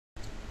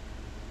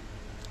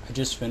I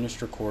just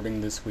finished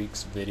recording this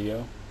week's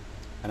video,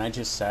 and I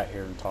just sat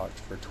here and talked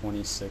for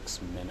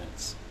 26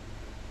 minutes.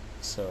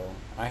 So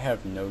I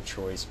have no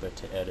choice but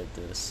to edit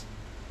this.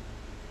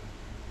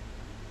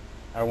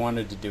 I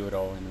wanted to do it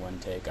all in one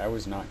take. I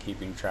was not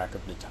keeping track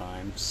of the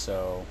time,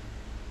 so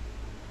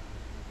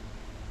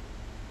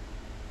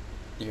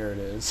here it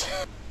is.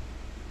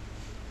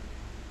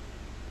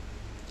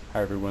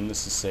 Hi everyone,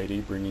 this is Sadie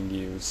bringing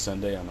you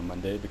Sunday on a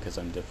Monday because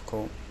I'm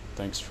difficult.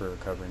 Thanks for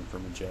covering for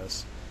me,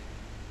 Jess.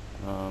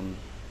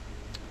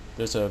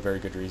 There's a very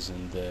good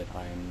reason that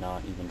I am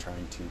not even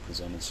trying to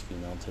present as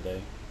female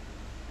today,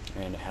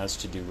 and it has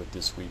to do with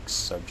this week's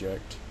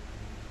subject,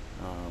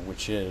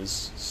 which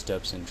is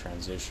steps in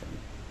transition.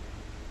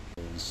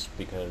 Is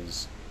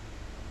because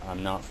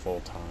I'm not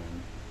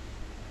full-time,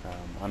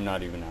 I'm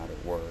not even out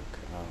at work.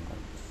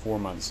 4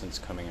 months since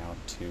coming out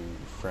to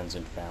friends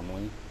and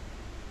family,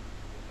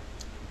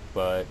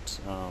 but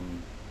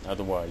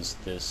otherwise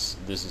this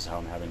is how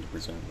I'm having to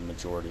present the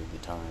majority of the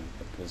time,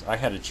 because I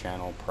had a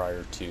channel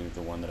prior to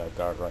the one that I've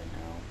got right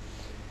now,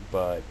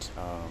 but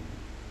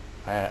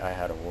I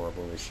had a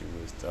horrible issue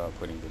with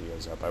putting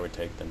videos up. I would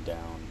take them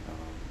down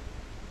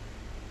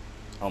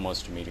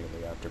almost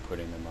immediately after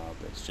putting them up.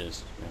 It's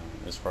just,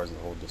 as far as the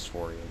whole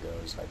dysphoria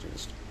goes,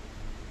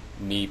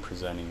 me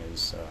presenting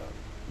as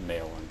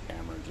male on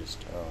camera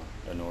just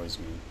annoys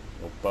me.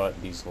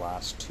 But these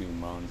last 2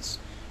 months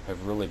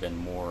have really been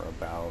more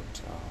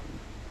about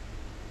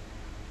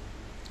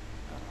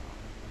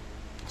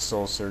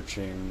soul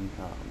searching,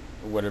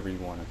 whatever you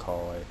want to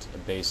call it,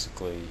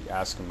 basically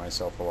asking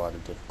myself a lot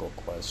of difficult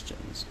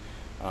questions.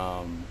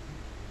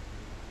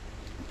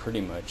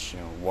 Pretty much,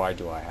 why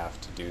do I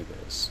have to do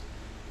this?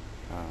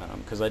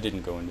 Because I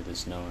didn't go into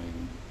this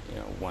knowing,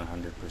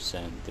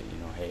 100% that,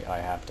 hey, I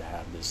have to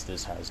have this,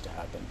 this has to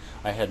happen.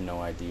 I had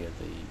no idea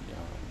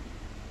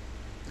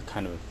the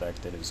kind of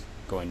effect that it was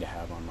going to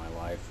have on my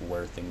life,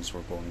 where things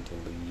were going to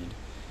lead.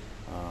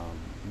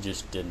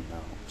 Just didn't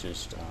know.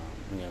 Just,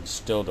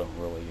 still don't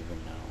really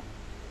even know.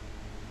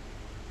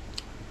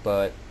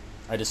 But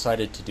I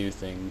decided to do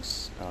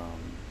things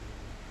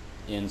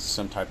in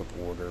some type of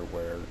order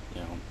where,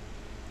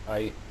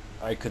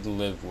 I could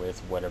live with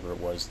whatever it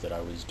was that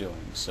I was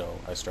doing. So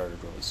I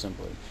started really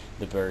simply.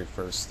 The very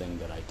first thing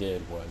that I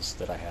did was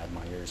that I had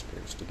my ears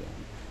pierced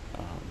again.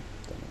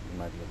 You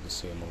might be able to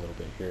see them a little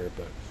bit here,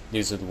 but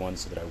these are the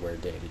ones that I wear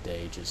day to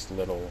day, just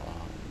little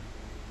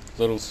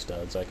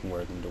studs. I can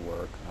wear them to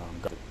work.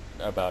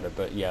 About it,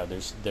 but yeah,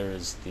 there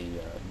is the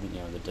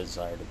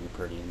desire to be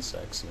pretty and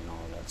sexy and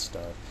all of that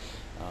stuff.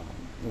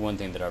 One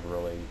thing that I've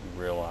really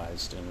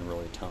realized and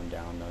really toned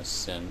down though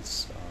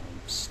since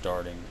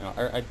starting,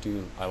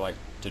 I like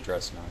to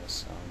dress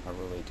nice. I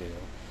really do.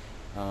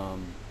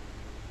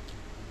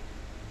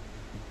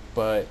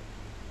 But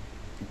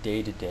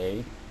day to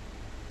day,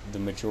 the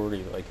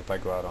majority, like if I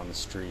go out on the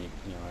street,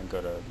 I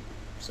go to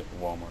say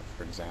Walmart,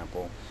 for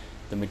example,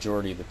 the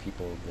majority of the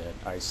people that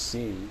I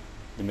see,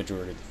 the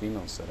majority of the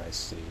females that I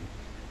see,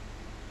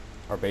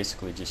 are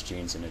basically just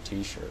jeans and a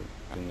t-shirt,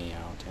 me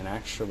out. And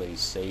actually,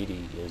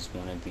 Sadie is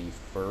one of the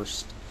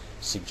first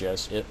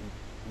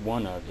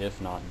one of,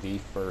 if not the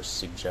first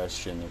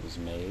suggestion that was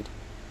made.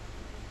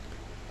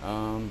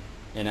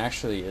 And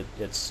actually,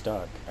 it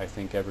stuck. I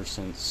think ever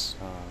since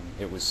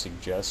it was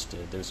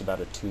suggested, there was about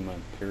a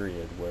 2-month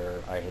period where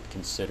I had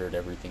considered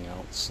everything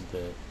else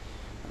that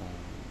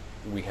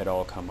we had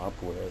all come up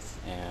with,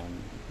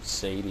 and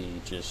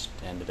Sadie just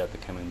ended up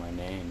becoming my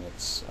name.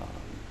 It's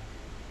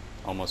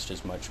almost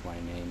as much my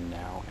name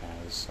now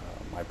as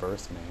my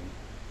birth name.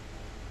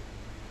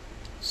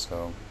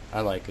 So I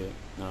like it.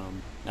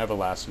 I have a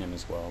last name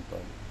as well,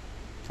 but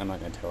I'm not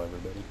going to tell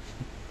everybody.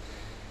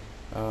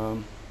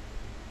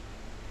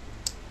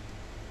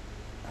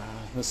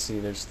 Let's see,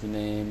 there's the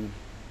name.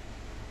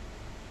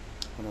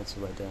 What else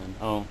have I done?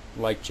 Oh,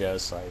 like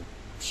Jess, I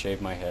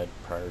shaved my head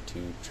prior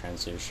to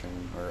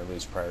transition, or at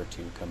least prior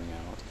to coming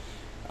out.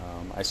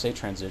 I say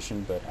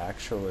transition, but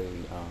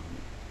actually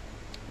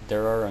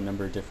there are a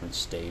number of different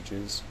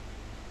stages,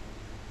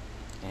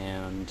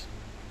 and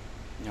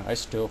I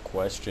still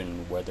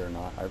question whether or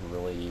not I've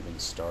really even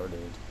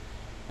started.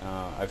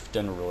 I've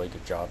done a really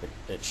good job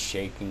at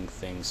shaking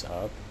things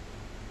up.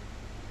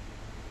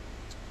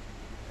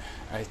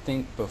 I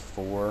think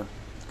before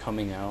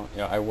coming out,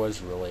 I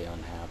was really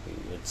unhappy.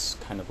 It's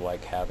kind of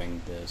like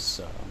having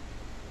this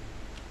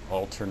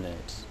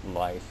alternate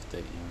life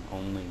that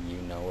only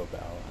you know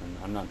about, and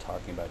I'm not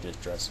talking about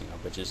just dressing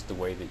up, but just the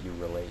way that you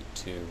relate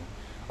to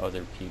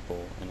other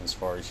people, and as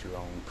far as your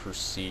own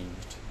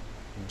perceived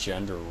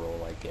gender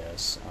role, I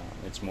guess.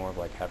 It's more of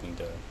like having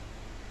to,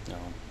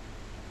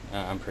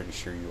 I'm pretty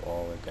sure you're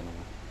all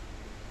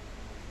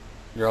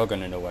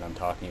gonna know what I'm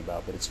talking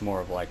about, but it's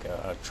more of like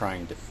a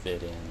trying to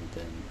fit in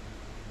than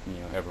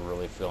ever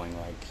really feeling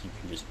like you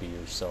can just be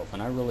yourself.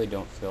 And I really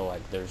don't feel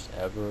like there's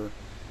ever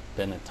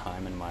been a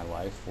time in my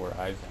life where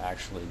I've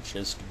actually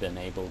just been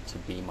able to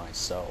be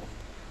myself.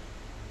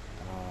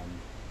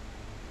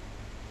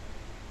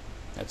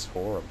 That's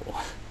horrible.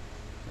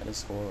 That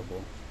is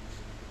horrible.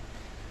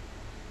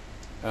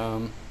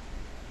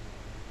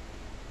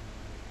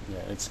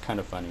 Yeah, it's kind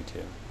of funny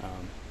too.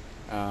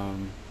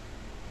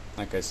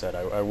 Like I said,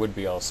 I would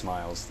be all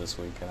smiles this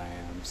week, and I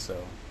am.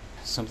 So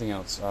something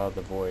else.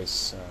 The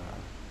voice.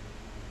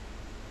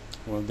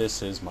 Well,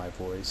 this is my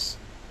voice.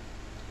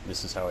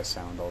 This is how I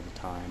sound all the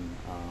time.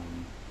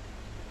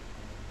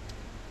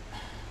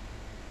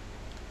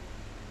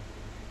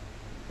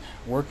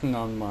 Working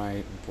on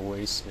my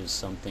voice is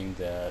something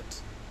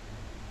that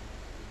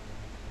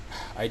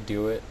I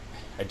do it.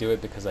 I do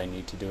it because I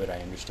need to do it.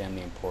 I understand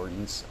the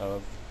importance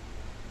of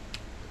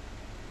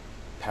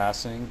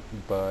passing,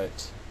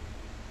 but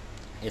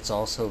it's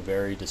also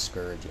very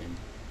discouraging.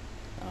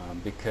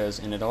 Because,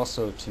 and it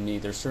also, to me,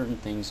 there's certain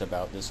things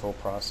about this whole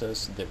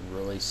process that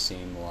really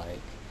seem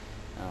like,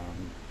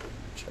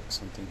 check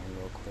something here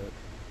real quick,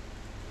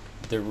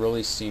 that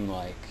really seem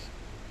like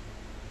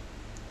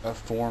a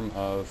form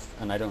of,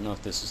 and I don't know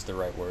if this is the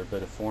right word,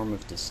 but a form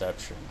of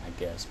deception, I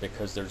guess,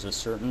 because there's a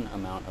certain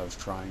amount of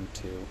trying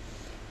to,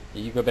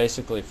 you go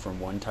basically from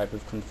one type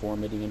of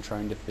conformity and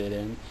trying to fit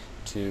in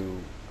to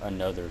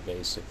another,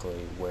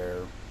 basically, where,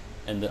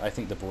 and I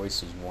think the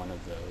voice is one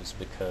of those,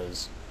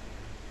 because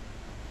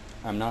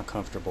I'm not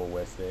comfortable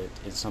with it.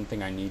 It's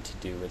something I need to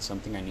do. It's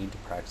something I need to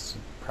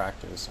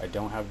practice. I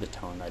don't have the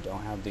tone. I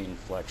don't have the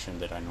inflection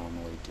that I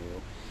normally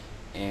do,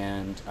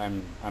 and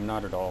I'm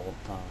not at all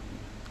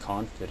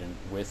confident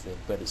with it.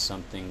 But it's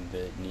something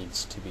that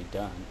needs to be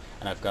done,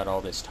 and I've got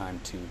all this time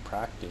to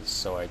practice,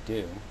 so I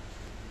do.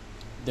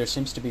 There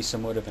seems to be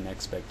somewhat of an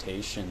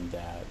expectation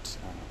that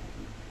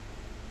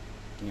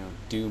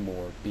do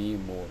more, be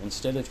more.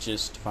 Instead of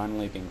just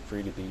finally being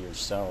free to be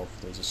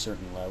yourself, there's a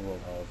certain level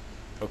of,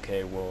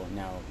 okay, well,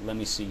 now let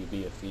me see you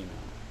be a female,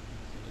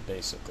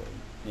 basically,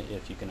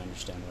 if you can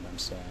understand what I'm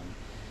saying.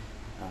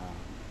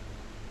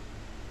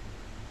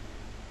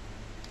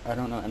 I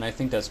don't know, and I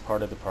think that's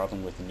part of the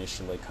problem with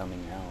initially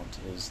coming out,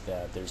 is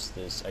that there's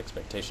this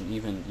expectation,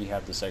 even you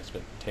have this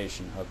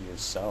expectation of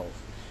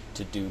yourself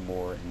to do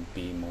more and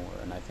be more,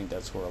 and I think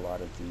that's where a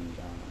lot of the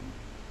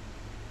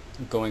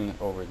going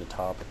over the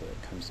top of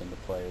it comes into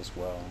play as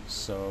well.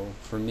 So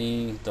for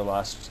me, the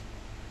last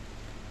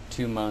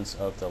 2 months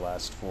of the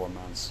last 4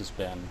 months has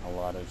been a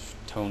lot of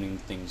toning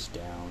things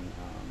down,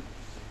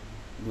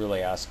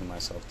 really asking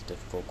myself the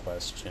difficult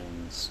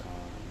questions.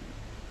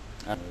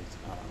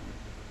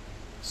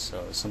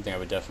 So something I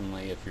would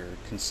definitely, if you're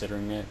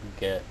considering it,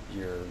 get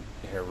your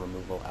hair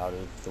removal out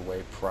of the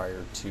way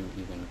prior to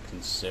even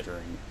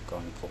considering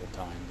going full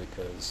time,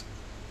 because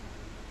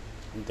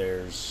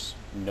there's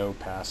no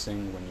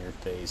passing when your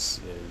face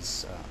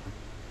is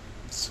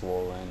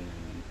swollen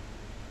and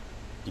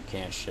you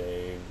can't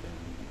shave,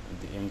 and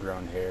the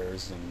ingrown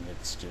hairs, and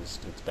it's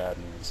bad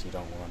news. You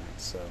don't want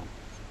it. So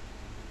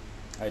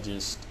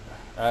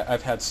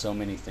I've had so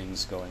many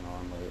things going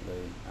on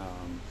lately.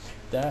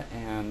 That,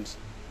 and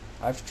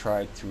I've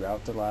tried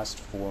throughout the last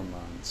 4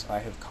 months, I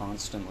have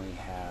constantly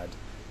had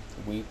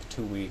week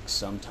to week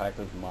some type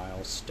of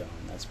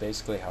milestone. That's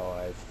basically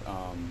how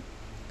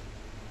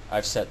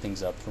I've set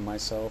things up for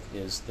myself,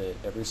 is that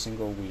every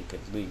single week,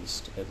 at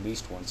least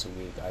once a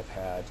week, I've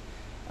had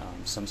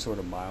some sort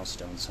of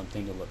milestone,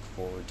 something to look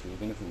forward to,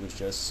 even if it was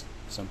just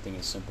something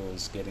as simple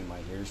as getting my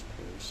ears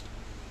pierced.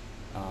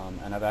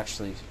 And I've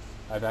actually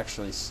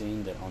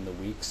seen that on the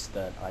weeks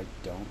that I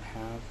don't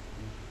have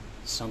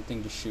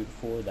something to shoot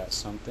for, that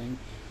something,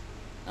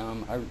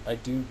 I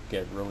do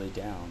get really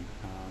down.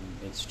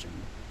 It's just,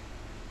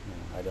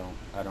 I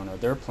don't know.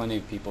 There are plenty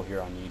of people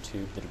here on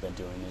YouTube that have been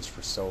doing this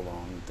for so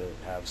long, that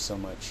have so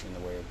much in the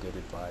way of good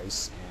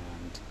advice,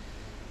 and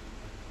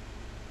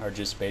are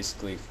just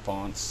basically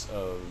fonts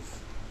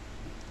of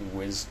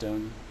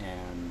wisdom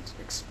and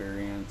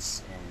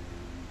experience,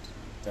 and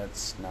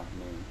that's not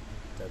me.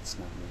 That's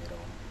not me at all.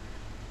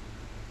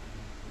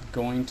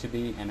 Going to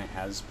be, and it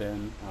has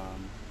been,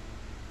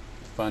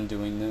 fun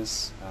doing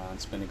this.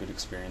 It's been a good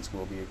experience,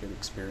 will be a good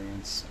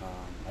experience.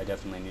 I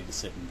definitely need to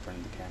sit in front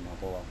of the camera a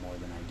whole lot more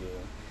than I do.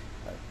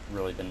 I've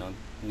really been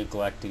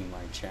neglecting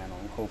my channel.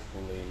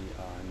 Hopefully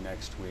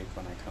next week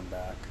when I come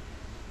back,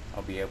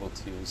 I'll be able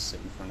to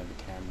sit in front of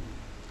the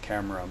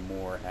camera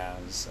more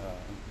as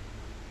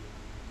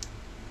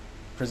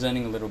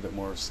presenting a little bit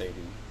more of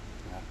Sadie.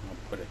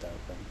 I'll put it that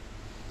way.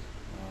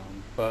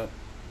 But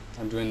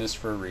I'm doing this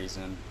for a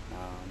reason.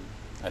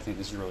 I think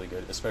this is really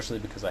good, especially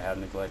because I have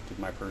neglected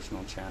my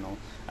personal channel.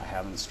 I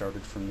haven't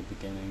started from the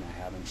beginning. I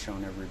haven't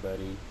shown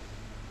everybody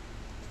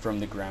from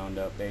the ground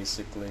up,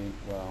 basically.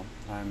 Well,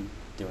 I'm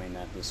doing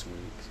that this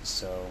week,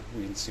 so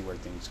we can see where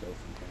things go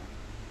from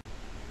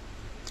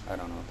here. I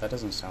don't know. That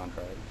doesn't sound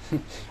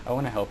right. I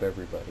want to help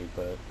everybody,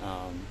 but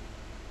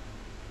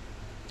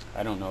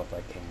I don't know if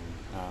I can.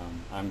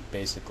 I'm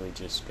basically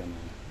just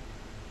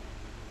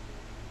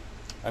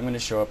I'm going to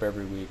show up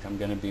every week. I'm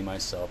going to be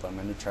myself. I'm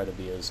going to try to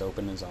be as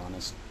open as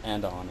honest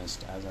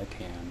as I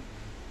can,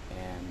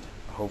 and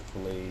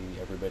hopefully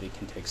everybody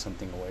can take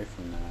something away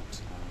from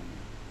that.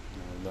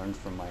 Learn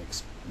from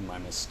my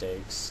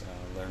mistakes.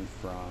 Learn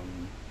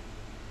from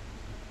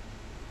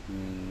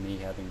me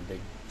having a big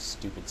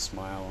stupid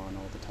smile on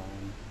all the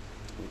time,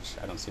 which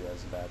I don't see that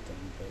as a bad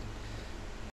thing, but